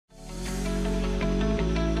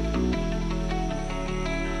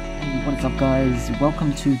What is up, guys?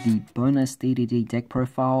 Welcome to the bonus DDD deck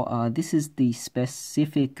profile. This is the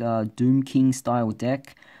specific Doom King style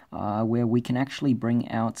deck where we can actually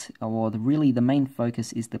bring out, really the main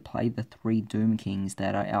focus is to play the three Doom Kings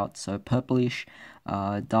that are out, so purplish,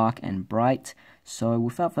 dark and bright. So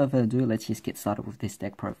without further ado, let's just get started with this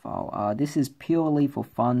deck profile. This is purely for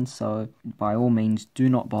fun, so by all means do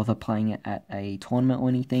not bother playing it at a tournament or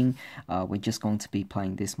anything. We're just going to be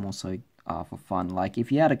playing this more so for fun. Like if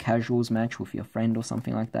you had a casuals match with your friend or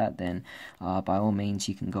something like that, then by all means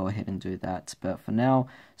you can go ahead and do that. But for now,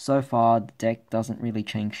 so far the deck doesn't really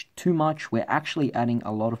change too much. We're actually adding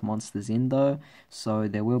a lot of monsters in though, so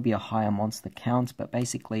there will be a higher monster count, but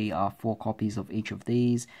basically 4 copies of each of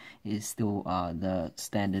these is still the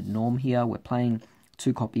standard norm here. We're playing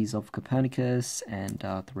 2 copies of Copernicus and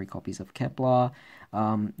 3 copies of Kepler.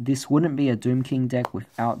 This wouldn't be a Doom King deck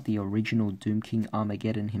without the original Doom King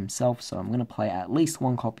Armageddon himself, so I'm going to play at least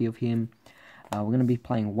 1 copy of him. We're going to be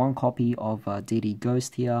playing 1 copy of DD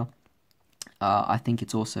Ghost here. I think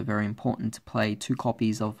it's also very important to play 2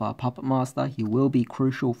 copies of Puppet Master. He will be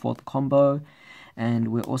crucial for the combo. And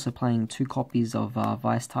we're also playing 2 copies of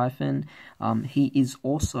Vice Typhon. He is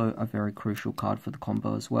also a very crucial card for the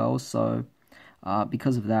combo as well, so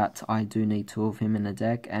because of that, I do need 2 of him in the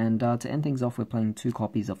deck. And to end things off, we're playing 2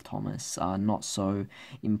 copies of Thomas. Not so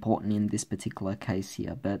important in this particular case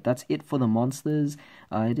here, but that's it for the monsters.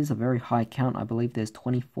 It is a very high count. I believe there's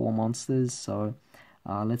 24 monsters, so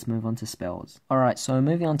let's move on to spells. Alright, so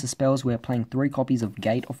moving on to spells, we're playing 3 copies of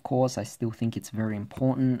Gate, of course. I still think it's very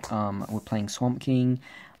important. We're playing Swamp King,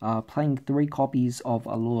 playing 3 copies of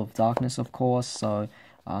Allure of Darkness, of course, so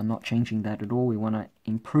not changing that at all. We want to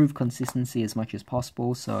improve consistency as much as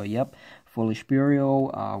possible, so yep, Foolish Burial,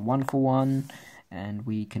 1 for 1, and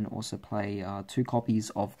we can also play 2 copies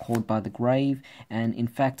of Called by the Grave. And in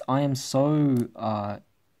fact, I am so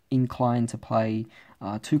inclined to play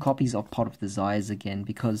 2 copies of Pot of Desires again,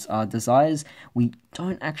 because Desires, we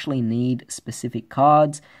don't actually need specific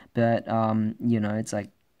cards, but you know, it's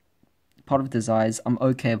like Pot of Desires, I'm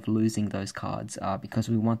okay with losing those cards because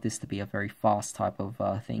we want this to be a very fast type of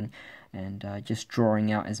thing, and just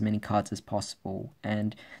drawing out as many cards as possible.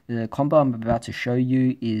 And the combo I'm about to show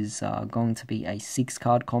you is going to be a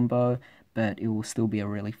 6-card combo, but it will still be a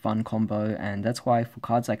really fun combo, and that's why for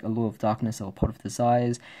cards like Allure of Darkness or Pot of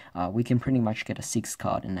Desires, we can pretty much get a 6th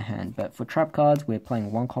card in the hand. But for trap cards, we're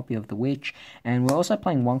playing 1 copy of the Witch, and we're also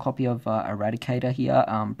playing 1 copy of Eradicator here.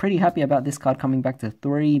 I'm pretty happy about this card coming back to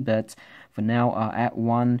 3, but for now, at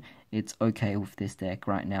 1, it's okay with this deck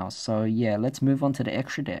right now. So yeah, let's move on to the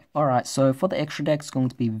extra deck. Alright, so for the extra deck, it's going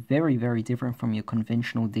to be very, very different from your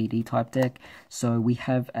conventional DD type deck. So we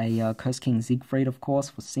have a Curse King Siegfried, of course,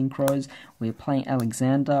 for synchros. We're playing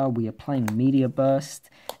Alexander, we are playing Meteor Burst,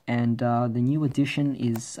 and the new addition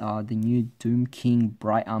is the new Doom King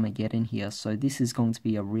Bright Armageddon here. So this is going to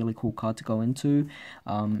be a really cool card to go into,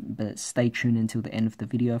 but stay tuned until the end of the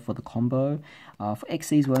video for the combo. For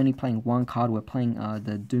XCs, we're only playing 1 card. We're playing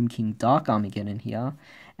the Doom King Dark Armageddon here,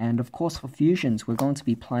 and of course for fusions we're going to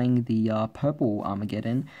be playing the purple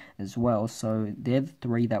Armageddon as well. So they're the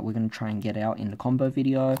 3 that we're going to try and get out in the combo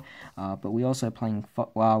video, but we're also playing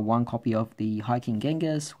 1 copy of the High King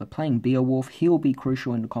Genghis. We're playing Beowulf, he'll be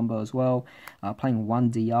crucial in the combo as well. Playing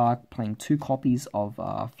 1 DR, playing 2 copies of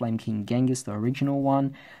Flame King Genghis, the original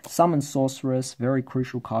one. Summon Sorceress, very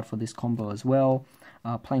crucial card for this combo as well.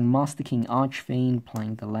 Playing Master King Archfiend,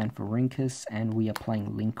 playing the Lanphorhynchus, and we are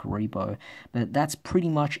playing Link Rebo. But that's pretty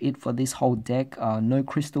much it for this whole deck. No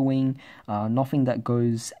Crystal Wing, nothing that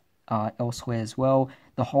goes elsewhere as well.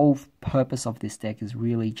 The whole purpose of this deck is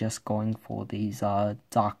really just going for these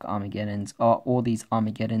Dark Armageddons, or these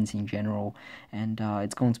Armageddons in general, and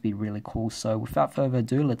it's going to be really cool. So without further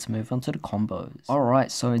ado, let's move on to the combos.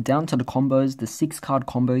 Alright, so down to the combos, the 6-card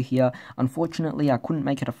combo here. Unfortunately, I couldn't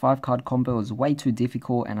make it a 5-card combo. It was way too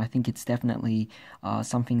difficult, and I think it's definitely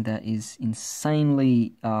something that is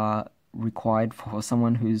insanely required for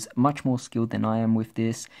someone who's much more skilled than I am with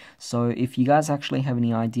this. So if you guys actually have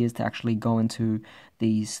any ideas to actually go into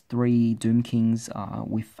these 3 Doom Kings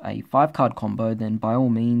with a 5-card combo, then by all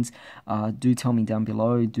means do tell me down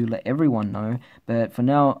below, do let everyone know. But for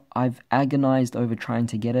now, I've agonized over trying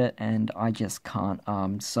to get it and I just can't,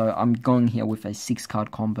 so I'm going here with a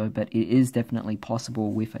 6-card combo, but it is definitely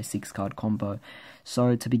possible with a 6-card combo.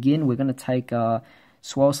 So to begin, we're going to take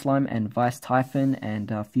Swirl Slime and Vice Typhon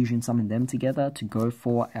and fusion summon them together to go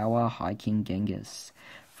for our High King Genghis.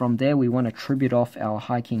 From there, we want to tribute off our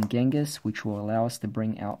High King Genghis, which will allow us to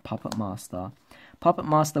bring out Puppet Master. Puppet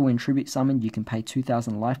Master, when tribute summoned, you can pay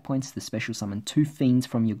 2,000 life points to special summon 2 fiends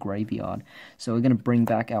from your graveyard. So we're going to bring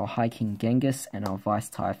back our High King Genghis and our Vice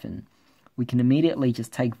Typhon. we can immediately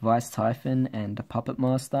just take Vice Typhon and a Puppet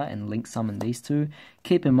Master and link summon these two.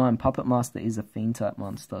 Keep in mind, Puppet Master is a Fiend type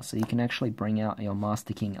monster, so you can actually bring out your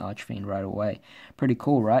Master King Archfiend right away. Pretty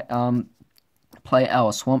cool, right? Play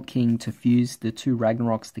our Swamp King to fuse the two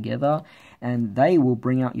Ragnaroks together, and they will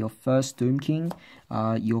bring out your first Doom King,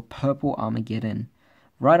 your Purple Armageddon.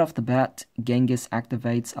 Right off the bat, Genghis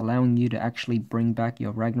activates, allowing you to actually bring back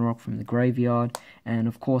your Ragnarok from the graveyard. And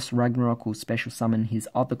of course, Ragnarok will special summon his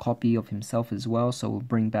other copy of himself as well, so we'll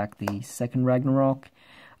bring back the second Ragnarok.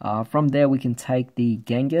 From there, we can take the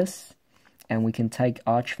Genghis, and we can take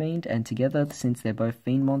Archfiend, and together, since they're both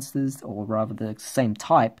Fiend monsters, or rather the same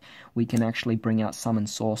type, we can actually bring out Summon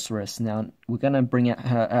Sorceress. Now, we're going to bring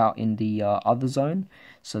her out in the other zone,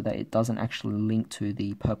 so that it doesn't actually link to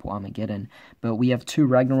the Purple Armageddon. But we have two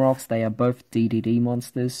Ragnaroks, they are both DDD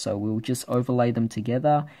monsters, so we'll just overlay them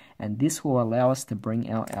together, and this will allow us to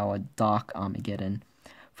bring out our Dark Armageddon.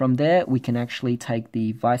 From there, we can actually take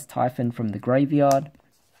the Vice Typhon from the graveyard,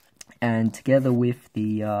 and together with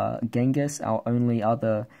the Genghis, our only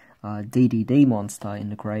other DDD monster in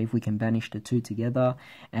the grave, we can banish the two together,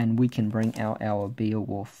 and we can bring out our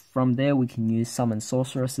Beowulf. From there, we can use Summon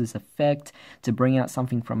Sorceress's effect to bring out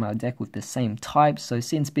something from our deck with the same type. So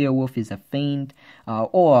since Beowulf is a Fiend,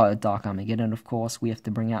 or a Dark Armageddon, of course, we have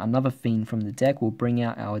to bring out another Fiend from the deck. We'll bring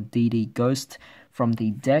out our DD Ghost from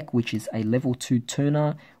the deck, which is a level 2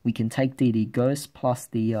 tuner. We can take DD Ghost plus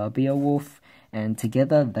the Beowulf, and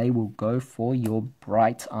together they will go for your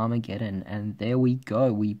Bright Armageddon. And there we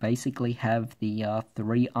go. We basically have the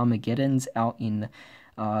 3 Armageddons out in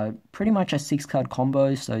pretty much a 6-card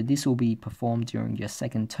combo. So this will be performed during your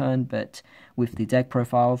second turn. But with the deck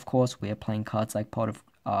profile, of course, we are playing cards like Pot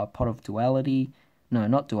of Duality. No,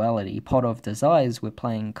 not Duality, Pot of Desires. We're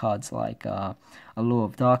playing cards like Allure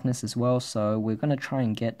of Darkness as well, so we're going to try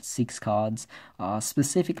and get 6 cards.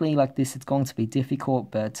 Specifically like this, it's going to be difficult,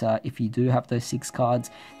 but if you do have those 6 cards,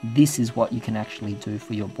 this is what you can actually do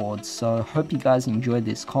for your boards. So hope you guys enjoyed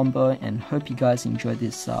this combo, and hope you guys enjoyed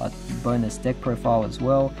this bonus deck profile as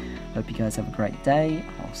well. Hope you guys have a great day.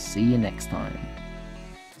 I'll see you next time.